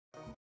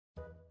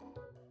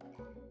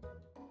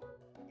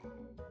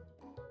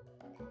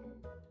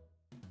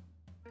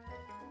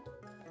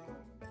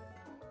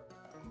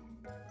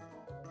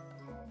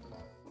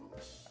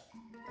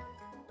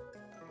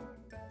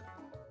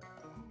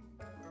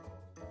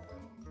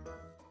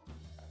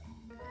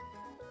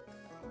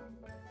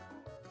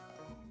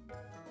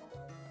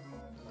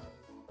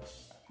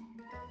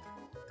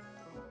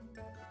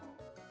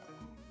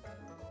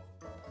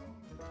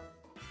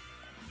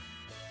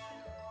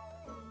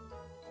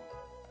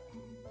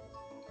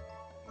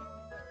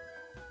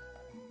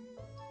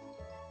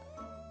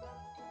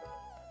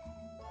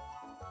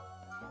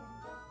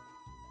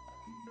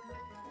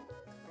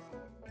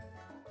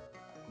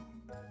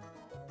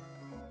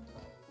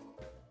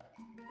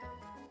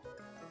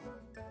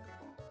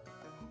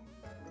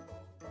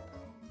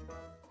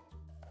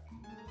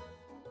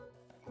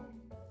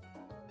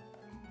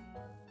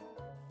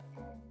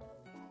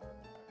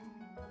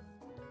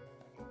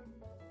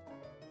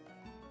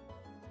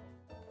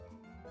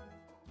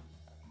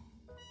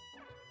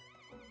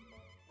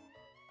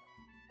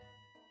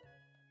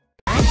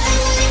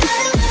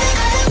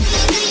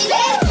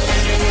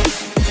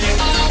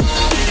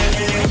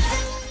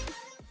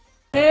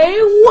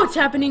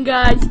happening,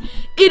 guys?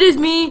 It is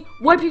me,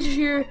 WhitePictures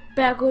here,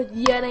 back with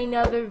yet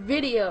another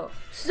video.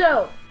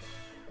 So,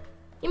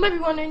 you might be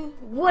wondering,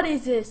 what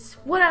is this?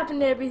 What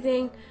happened to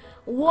everything?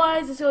 Why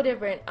is it so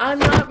different? I'm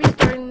not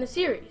restarting the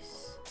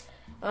series.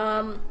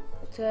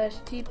 Slash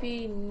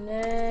TP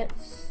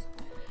nets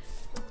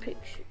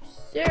pictures.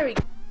 There we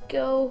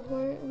go.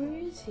 Where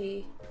is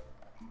he?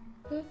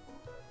 Huh?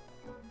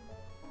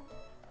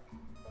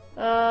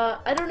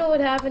 I don't know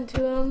what happened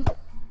to him.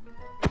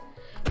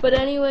 But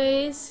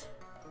anyways,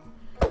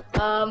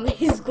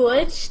 he's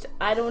glitched.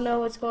 I don't know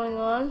what's going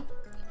on.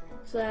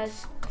 Slash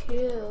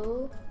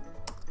kill.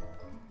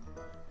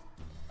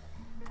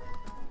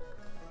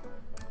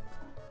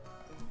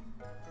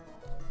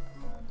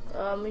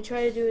 Let me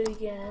try to do it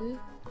again.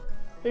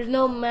 There's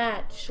no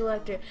match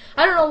selector.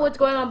 I don't know what's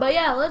going on, but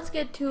yeah, let's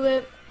get to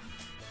it.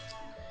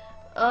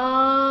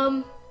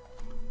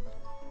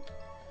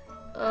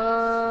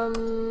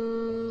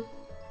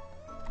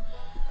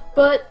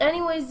 But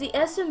anyways, the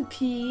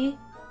SMP,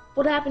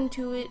 what happened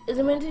to it is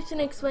I'm just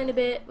gonna explain a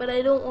bit, but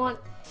I don't want.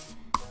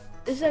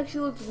 This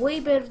actually looks way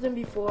better than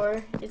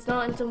before. It's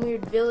not in some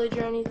weird village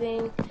or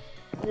anything.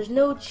 And there's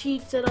no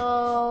cheats at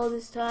all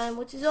this time,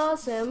 which is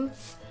awesome.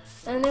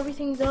 And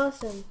everything's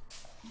awesome.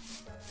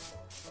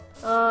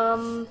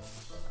 So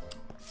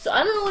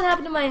I don't know what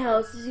happened to my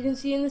house. As you can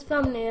see in this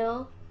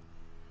thumbnail,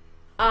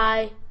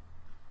 I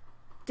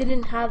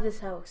didn't have this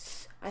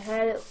house. I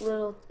had a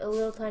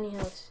little tiny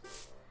house.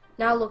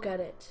 Now look at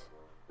it.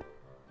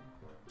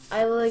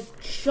 I like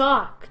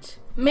shocked.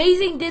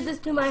 Amazing did this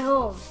to my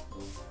home.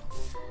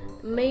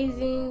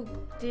 Amazing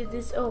did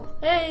this. Oh,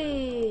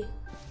 hey,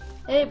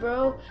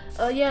 bro.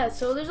 Yeah.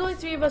 So there's only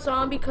 3 of us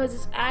on because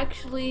it's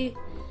actually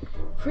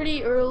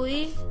pretty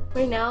early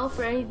right now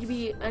for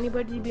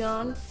anybody to be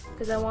on,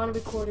 because I want to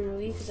record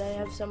early because I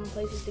have some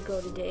places to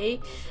go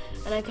today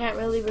and I can't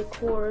really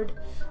record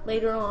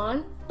later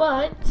on.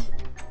 But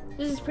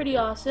this is pretty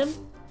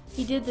awesome.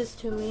 He did this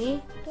to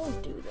me.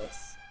 Don't do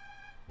this.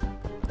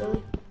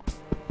 Really?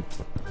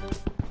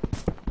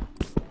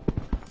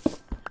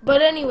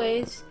 But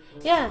anyways,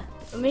 yeah,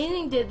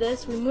 Amazing did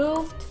this. We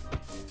moved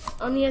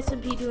on the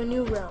SMP to a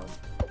new realm.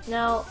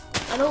 Now,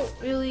 I don't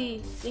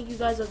really think you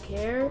guys will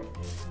care.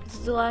 This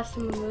is the last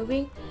time we're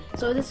moving.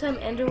 So this time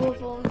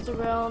Enderwolf owns the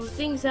realm.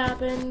 Things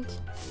happened.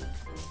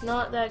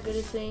 Not that good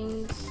of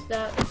things.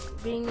 That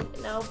being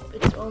now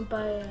it's owned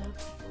by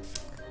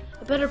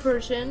a better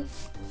person.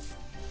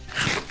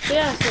 So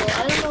yeah, so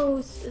I don't know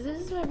this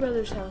is my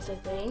brother's house, I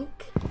think.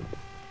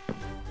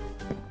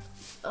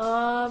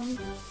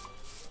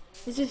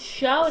 This is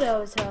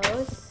Shoutout's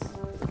house.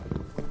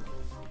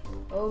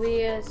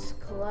 OBS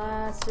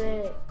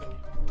classic.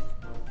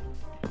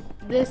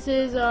 This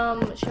is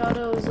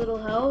Shoutout's little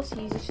house.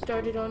 He just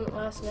started on it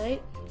last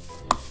night.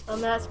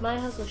 That's my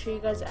house. I'll show you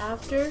guys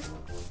after.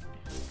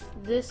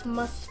 This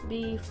must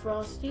be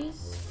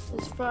Frosty's.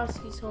 This is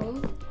Frosty's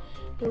home.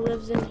 He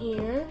lives in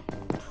here.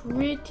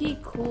 Pretty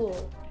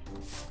cool.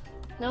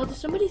 Now there's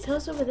somebody's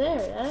house over there.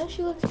 That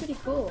actually looks pretty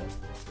cool.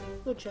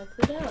 Go check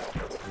it out.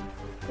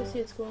 Let's see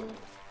what's going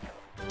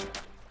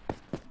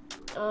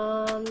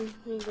on.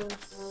 Let me go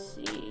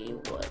see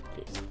what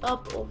is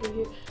up over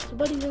here.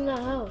 Somebody's in that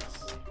house.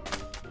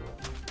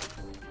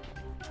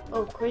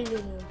 Oh, crazy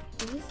room.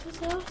 Is this his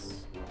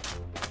house?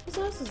 Whose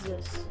house is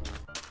this?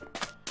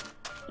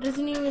 It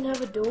doesn't even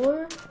have a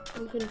door?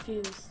 I'm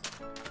confused.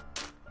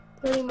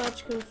 Pretty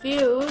much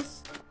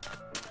confused.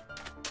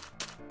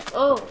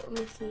 Oh, let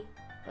me see.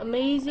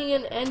 Amazing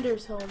and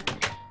Ender's home.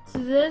 So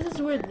this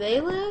is where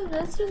they live?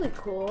 That's really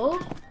cool.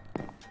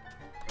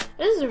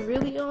 This is a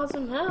really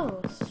awesome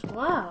house.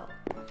 Wow.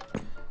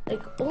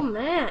 Like, oh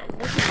man,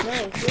 this is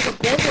nice. It's a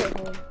desert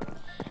home.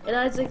 It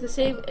has like the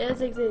same, it has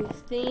like the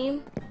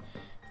theme,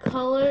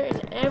 color,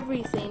 and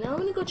everything. Now I'm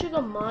gonna go check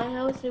out my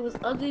house. It was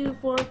ugly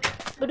before,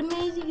 but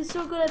Amazing is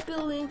so good at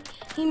building.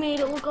 He made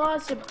it look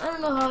awesome. I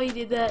don't know how he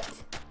did that.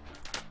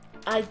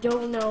 I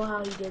don't know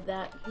how he did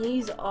that.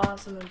 He's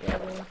awesome at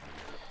building.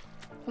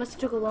 Must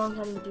have took a long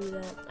time to do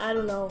that. I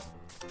don't know.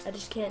 I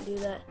just can't do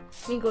that.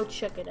 Let me go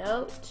check it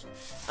out.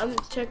 I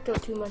haven't checked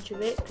out too much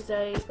of it because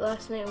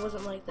last night it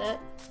wasn't like that.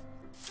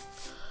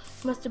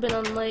 Must have been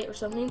on light or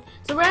something.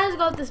 So Raz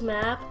got this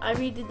map. I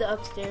redid the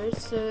upstairs.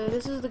 So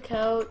this is the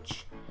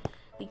couch,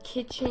 the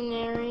kitchen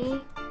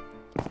area.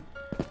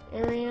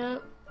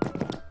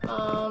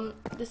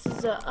 This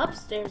is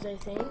upstairs, I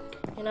think,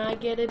 and I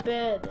get a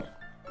bed.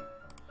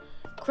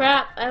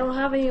 Crap! I don't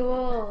have any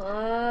wall.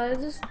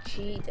 Just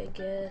cheat, I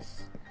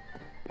guess.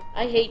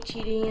 I hate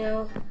cheating, you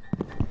know.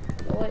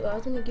 Oh wait, why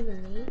wasn't it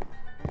giving me?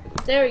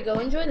 There we go.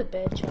 Enjoy the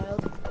bed,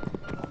 child.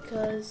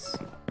 Because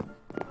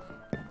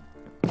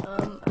I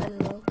don't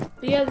know.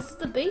 But yeah, this is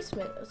the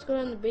basement. Let's go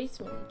down the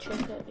basement and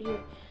check out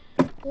here.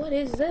 What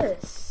is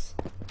this?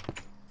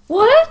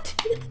 What?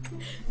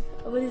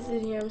 What is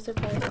in here? I'm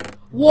surprised.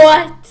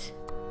 What?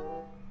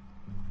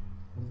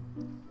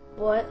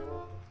 What?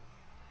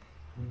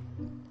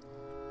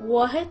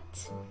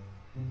 What?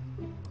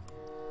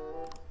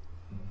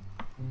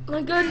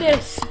 My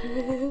goodness.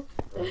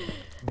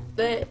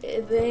 But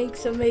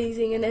thanks,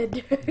 amazing and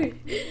Ender.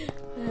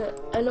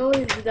 I know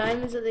it's the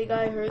diamonds that they got.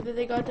 I heard that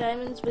they got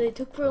diamonds, but they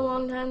took for a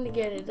long time to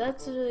get it.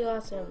 That's really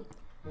awesome.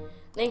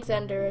 Thanks,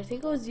 Ender. I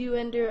think it was you,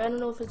 Ender. I don't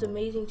know if it's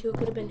amazing too. It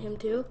could have been him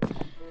too.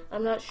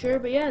 I'm not sure,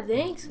 but yeah,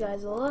 thanks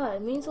guys a lot.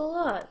 It means a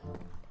lot.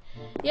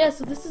 Yeah,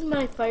 so this is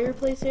my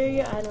fireplace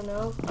area. I don't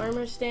know.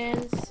 Armor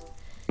stands.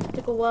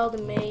 Took a while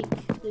to make.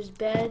 There's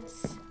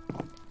beds.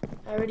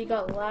 I already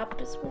got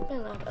lapis. Where's my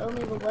lapis? I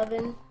only have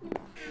 11.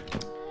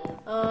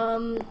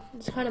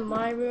 It's kind of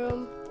my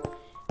room.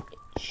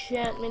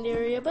 Enchantment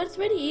area, but it's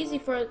pretty easy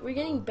for us. We're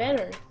getting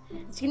better.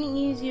 It's getting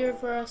easier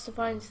for us to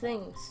find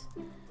things.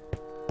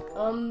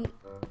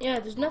 Yeah,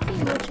 there's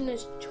nothing much in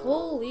this.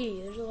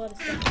 Holy, there's a lot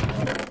of stuff.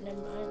 Oh, never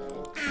mind.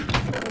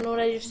 I don't know what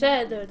I just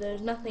said.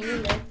 There's nothing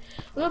in there.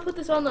 I'm gonna put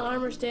this on the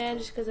armor stand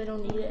just because I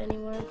don't need it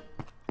anymore.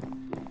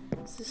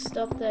 This is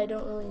stuff that I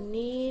don't really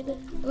need.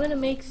 I'm gonna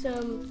make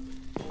some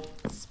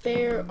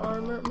spare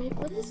armor.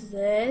 What is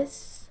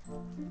this?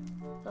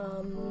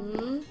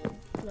 I'm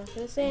not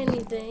gonna say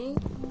anything.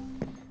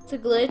 It's a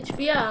glitch,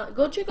 but yeah,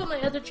 go check out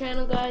my other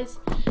channel, guys,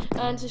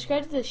 and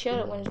subscribe to the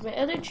shoutout winners. My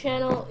other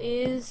channel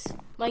is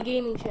my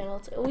gaming channel.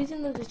 It's always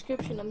in the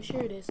description. I'm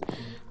sure it is.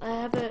 I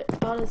have an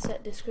auto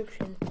set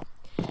description.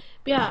 But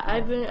yeah,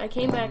 I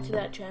came back to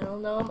that channel.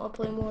 Now I'm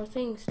uploading more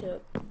things to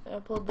it. I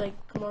upload like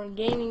more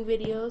gaming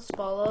videos,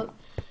 Fallout,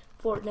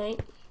 Fortnite,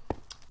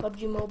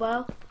 PUBG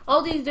Mobile,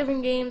 all these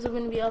different games I'm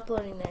gonna be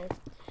uploading there.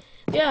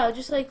 Yeah, I'd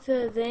just like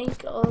to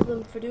thank all of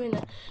them for doing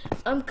that.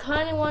 I'm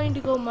kind of wanting to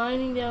go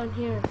mining down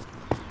here.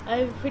 I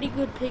have a pretty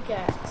good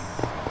pickaxe.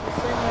 It's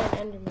like my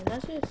Enderman.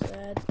 That's just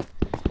sad.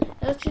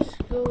 Let's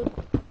just go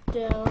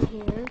down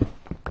here.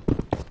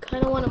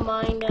 Kind of want to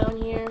mine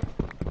down here.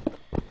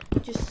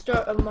 Just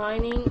start a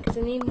mining because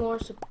I need more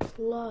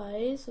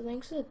supplies. So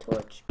thanks to the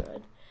torch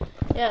spread.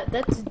 Yeah,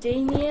 that's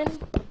Damien.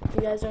 If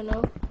you guys don't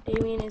know,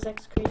 Damien is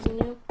X Crazy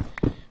Noob.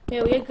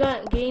 Yeah, we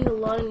have gained a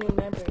lot of new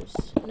members,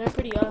 and they're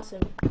pretty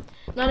awesome.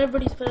 Not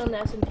everybody's put on the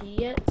SMP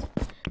yet.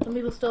 Some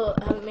people still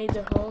haven't made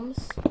their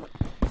homes.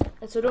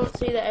 And so don't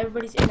say that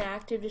everybody's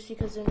inactive just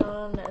because they're not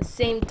on at the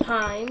same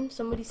time.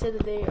 Somebody said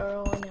that they are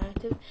all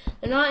inactive.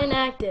 They're not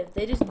inactive.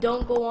 They just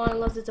don't go on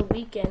unless it's a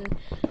weekend.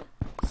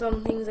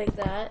 Some things like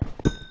that.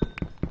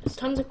 There's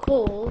tons of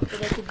coal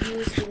that I could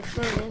use for the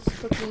furnace,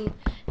 cooking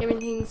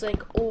different things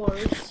like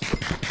ores,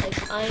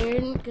 like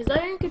iron, because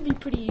iron could be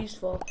pretty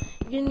useful.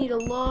 You're going to need a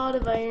lot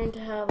of iron to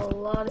have a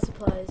lot of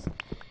supplies.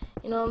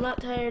 You know, I'm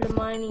not tired of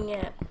mining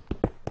yet.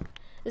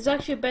 It's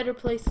actually a better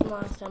place than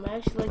last time. I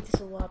actually like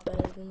this a lot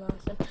better than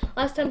last time.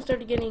 Last time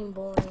started getting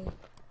boring.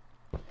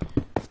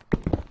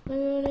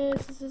 Look at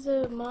this. This is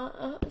a mine.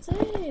 It's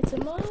a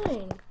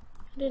mine.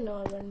 I didn't know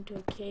I ran into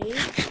a cave.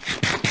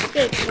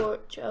 Got a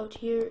torch out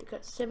here.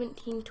 Got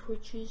 17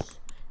 torches.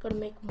 Gotta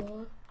make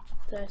more.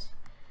 That's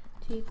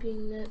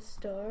keeping that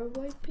star.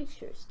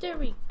 WhitePictures. There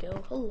we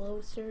go.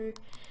 Hello, sir.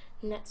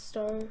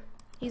 Netstar.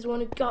 He's the one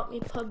who got me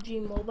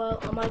PUBG Mobile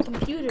on my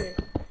computer.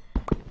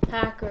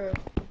 Hacker.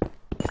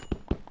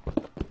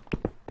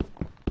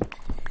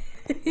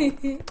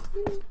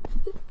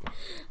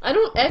 I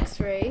don't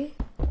X-ray.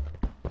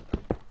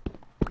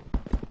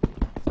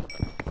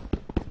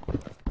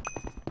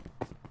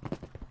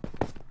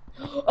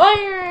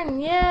 Iron!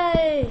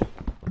 Yay!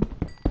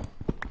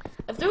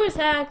 If there was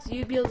hacks,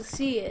 you'd be able to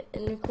see it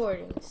in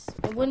recordings.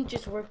 It wouldn't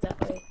just work that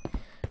way.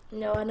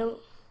 No, I don't.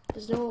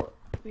 There's no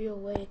real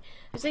way.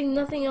 There's like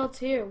nothing else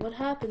here. What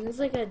happened? There's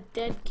like a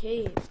dead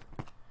cave.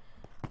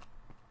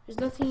 There's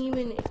nothing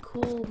even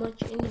cool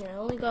much in here. I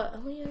only got,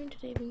 how many iron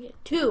did I even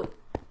get? 2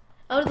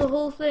 out of the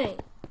whole thing.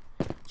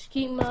 Just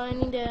keep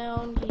mining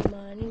down, keep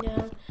mining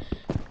down.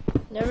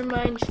 Never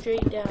mind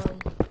straight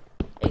down.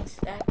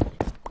 Exactly.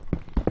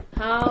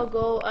 How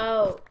go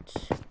out?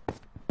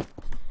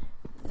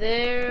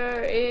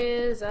 There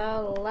is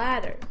a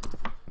ladder.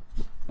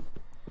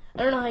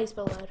 I don't know how you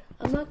spell ladder.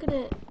 I'm not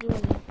gonna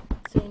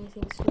say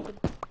anything stupid.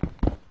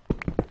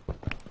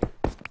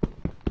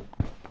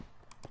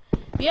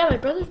 But yeah, my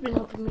brother's been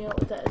helping me out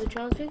with that other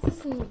challenge. I think this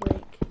is in the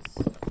break.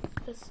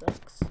 That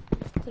sucks.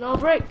 It's an all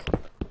break.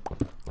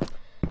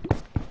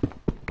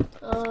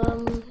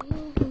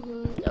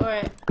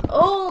 Alright.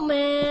 Oh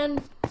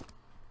man!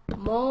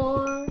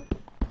 More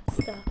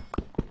stuff.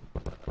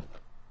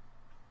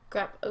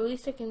 Crap. At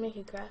least I can make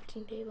a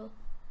crafting table.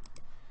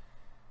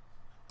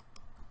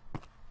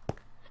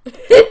 He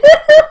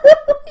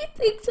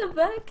thinks I'm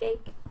backing.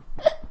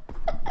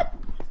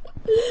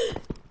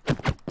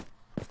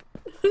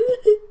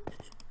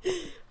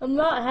 I'm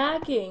not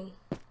hacking.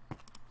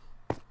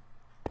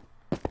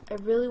 I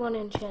really want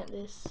to enchant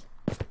this.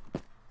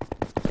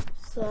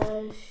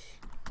 Slash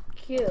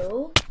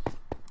kill.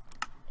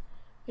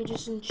 We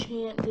just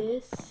enchant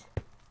this.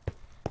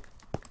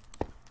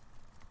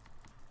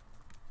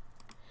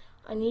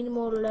 I need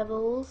more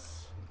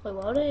levels. Wait,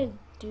 why did I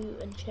do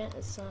enchant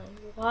a sign?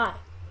 Why?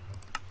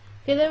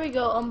 Okay, there we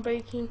go. I'm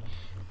breaking.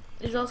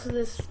 There's also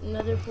this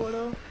nether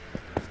portal.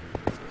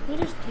 Let me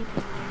just keep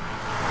it.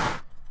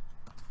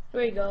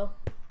 There we go.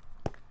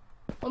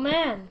 Oh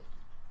man,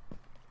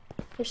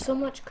 there's so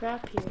much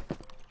crap here.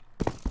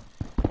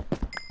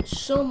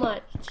 so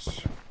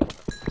much.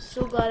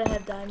 So glad I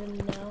have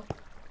diamond now.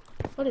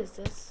 What is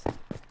this?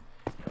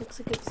 Looks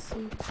like it's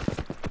some...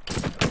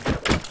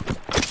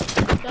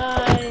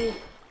 Die!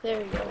 There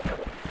we go.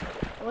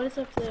 What is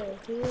up there? I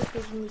feel like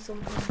there's gonna be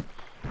something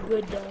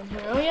good down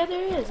here. Oh yeah,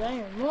 there is.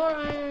 Iron. More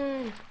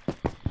iron!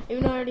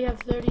 Even though I already have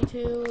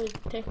 32, I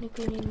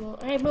technically need more.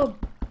 Hey, move!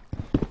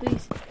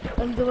 Please, out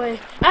of the way.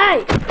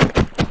 Hey!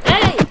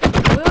 Hey!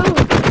 Move!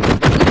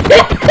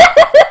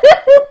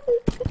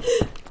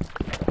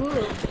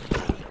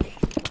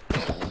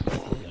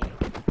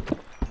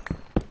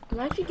 I'm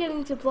actually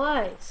getting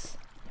supplies.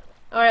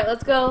 Alright,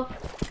 let's go.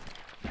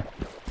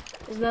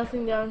 There's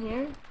nothing down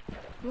here.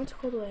 How much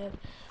coal do I have?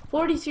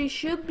 43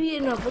 should be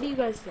enough. What do you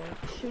guys think?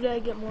 Should I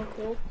get more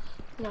coal?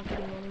 I'm not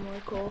getting any more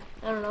coal.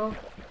 I don't know.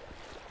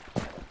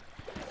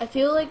 I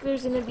feel like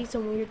there's gonna be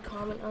some weird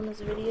comment on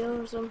this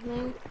video or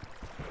something.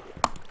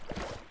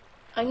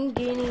 I'm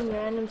gaining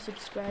random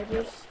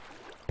subscribers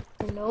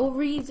for no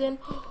reason.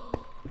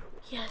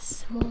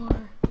 Yes,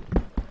 more.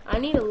 I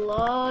need a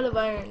lot of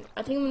iron.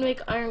 I think I'm gonna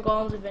make iron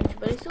golems eventually,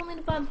 but I still need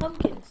to find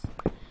pumpkins.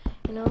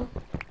 You know?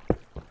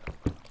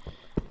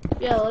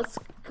 Yeah, let's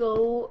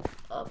go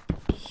up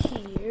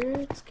here.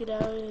 Let's get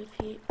out of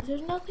here.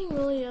 There's nothing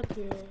really up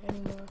here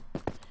anymore.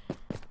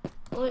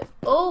 Wait,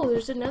 oh,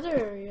 there's another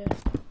area.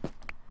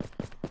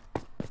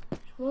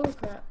 More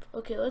crap.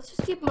 Okay, let's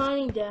just keep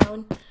mining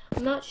down.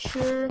 I'm not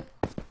sure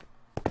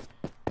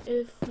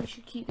if we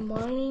should keep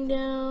mining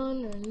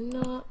down or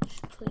not.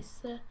 Just place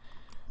that.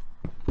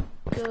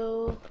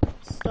 Go.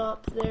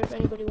 Stop there if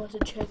anybody wants to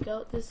check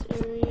out this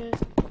area.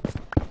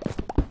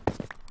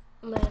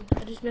 Oh, man,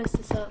 I just messed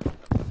this up.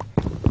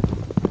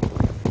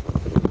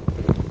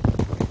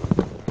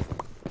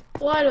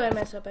 Why do I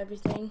mess up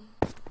everything?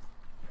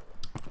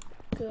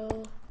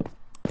 Go.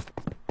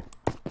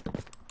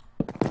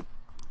 There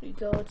we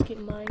go, let's keep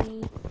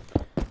mining.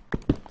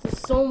 This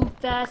is so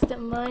fast at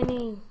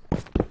mining.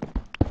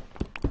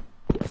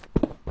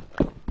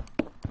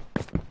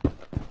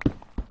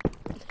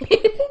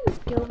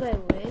 Killed by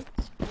witch?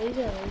 Witch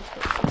or witch?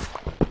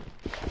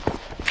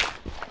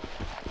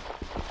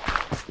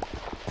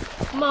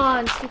 Come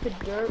on, stupid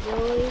dirt,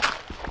 really?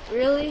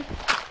 Really?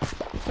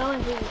 That's all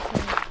I hate this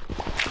thing.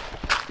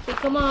 Okay,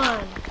 come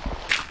on.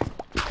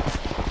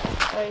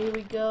 Alright, here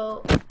we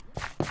go.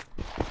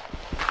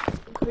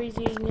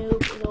 Crazy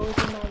noob is always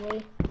in my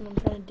way when I'm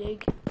trying to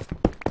dig.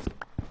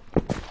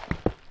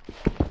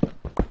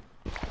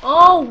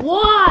 Oh,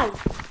 why?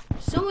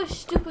 So much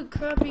stupid,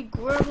 crappy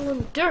gravel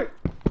and dirt.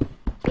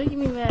 It's making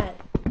me mad.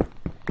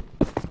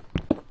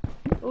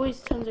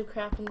 Always tons of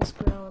crap in this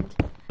ground.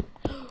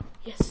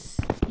 Yes.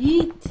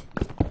 Yeet.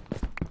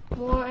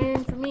 More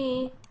iron for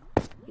me.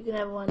 You can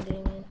have one,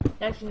 Damien.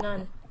 Actually,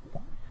 none.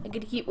 I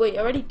could keep. Wait,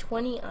 already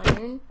 20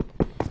 iron.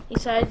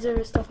 Besides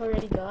the stuff I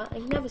already got, I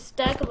can have a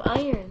stack of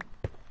iron.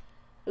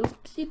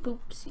 Oopsie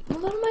poopsie.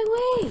 Move out of my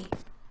way.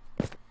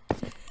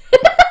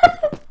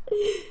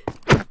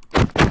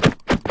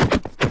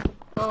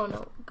 Oh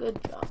no. Good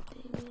job,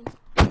 Damien.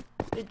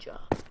 Good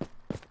job.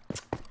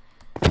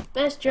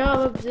 Best job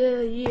of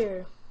the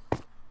year.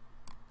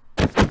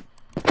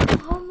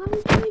 Oh, let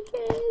me try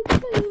again.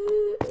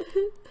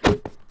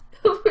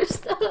 We're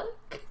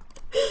stuck.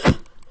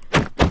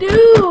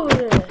 Dude! I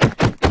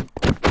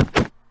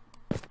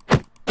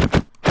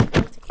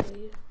have to kill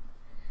you.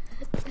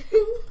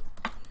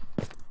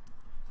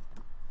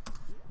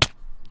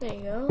 There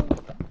you go.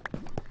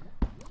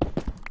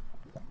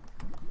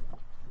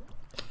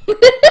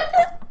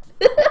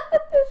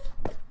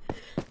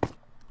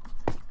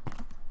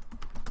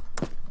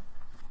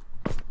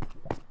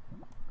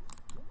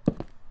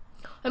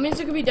 That means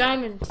there could be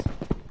diamonds.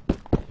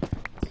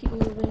 Let's keep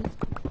moving.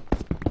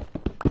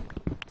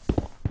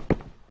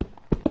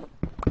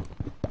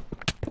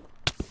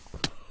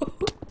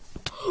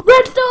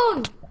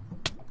 Redstone!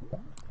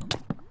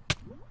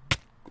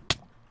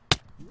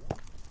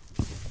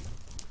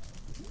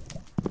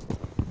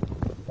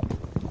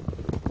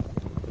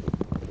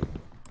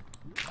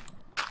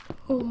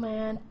 Oh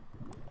man.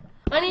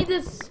 I need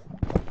this.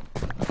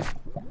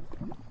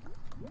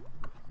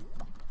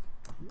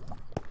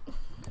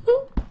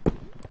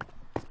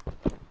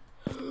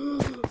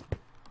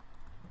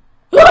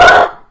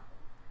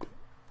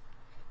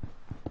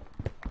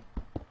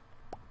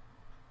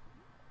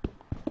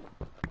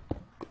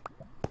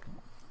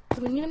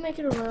 We need to make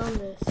it around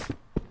this.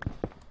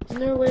 Isn't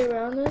there a way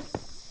around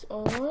this?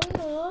 Or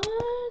not?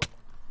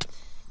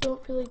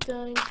 Don't feel like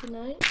dying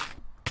tonight.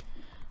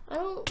 I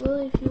don't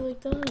really feel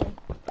like dying.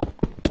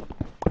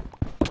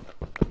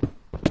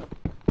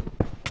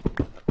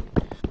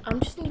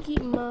 I'm just gonna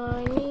keep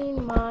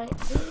mining my...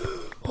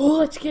 Oh,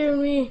 that scared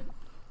me!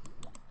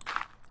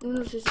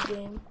 It's just a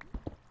game.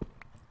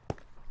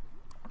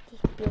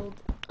 Just build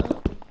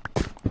up.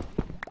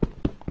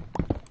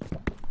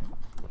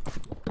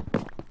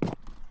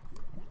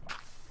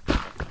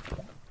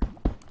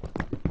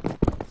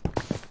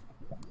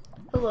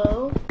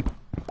 Hello?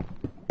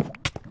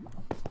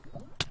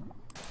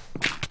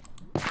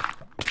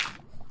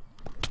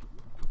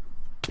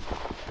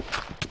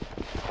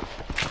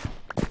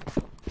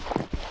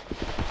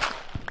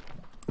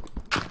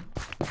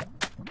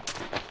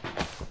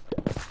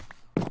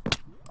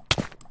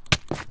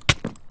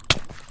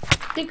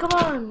 Hey, come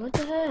on, what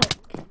the heck?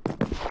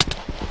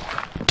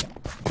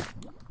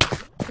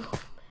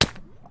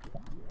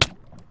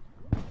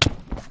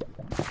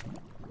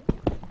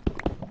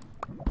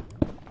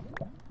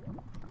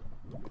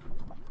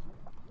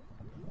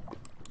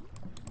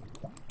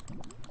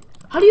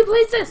 How do you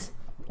place this?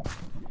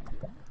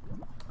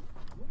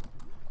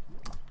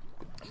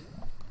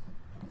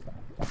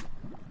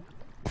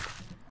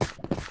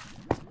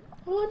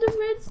 I want the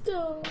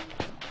redstone.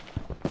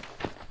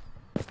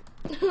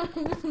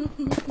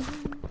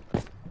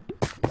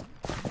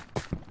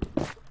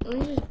 Let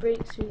me just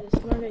break through this.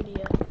 Smart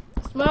idea.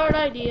 Smart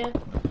idea.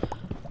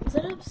 Is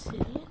that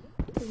obsidian?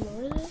 There's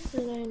more of this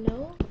than I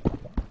know.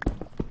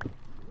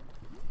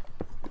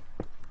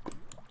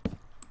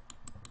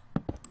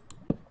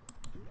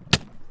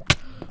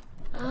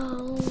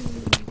 Oh.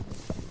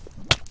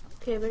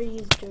 Okay, I better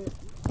use dirt.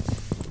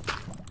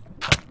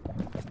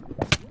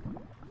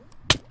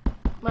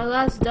 My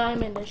last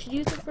diamond. I should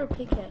use it for a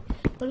pickaxe.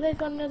 What if I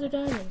found another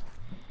diamond?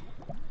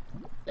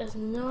 That's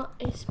not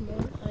a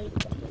smart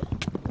idea.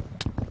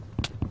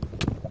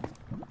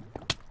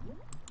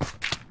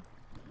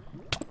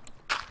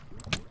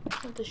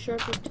 Not the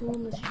sharpest tool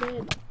in the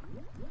shed.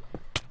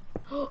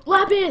 Oh,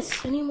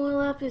 lapis! I need more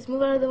lapis.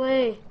 Move out of the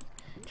way.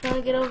 I'm trying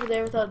to get over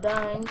there without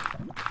dying.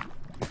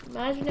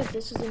 Imagine if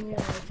this was in real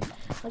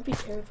life. I'd be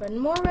terrified.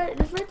 More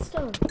there's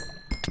redstone.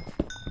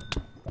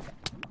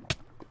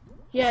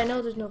 Yeah, I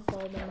know there's no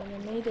fall down, and I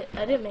made it.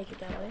 I didn't make it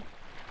that way.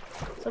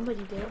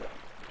 Somebody did.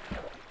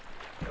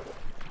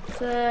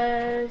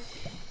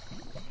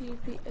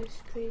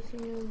 CBS Crazy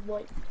and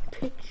White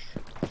Pictures.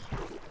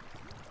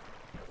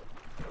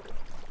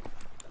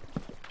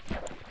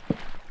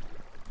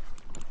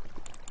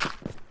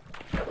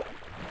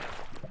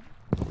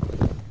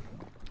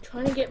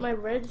 Trying to get my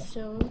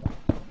redstone.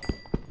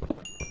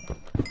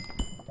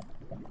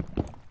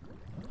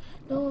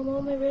 No, I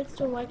want my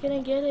redstone. Why can't I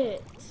get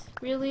it?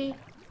 Really?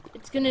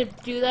 It's gonna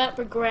do that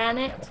for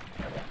granite?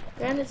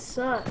 Granite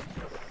sucks.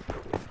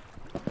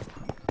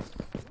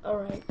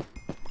 Alright.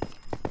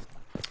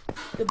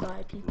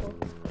 Goodbye, people.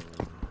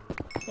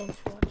 Thanks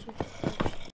for watching.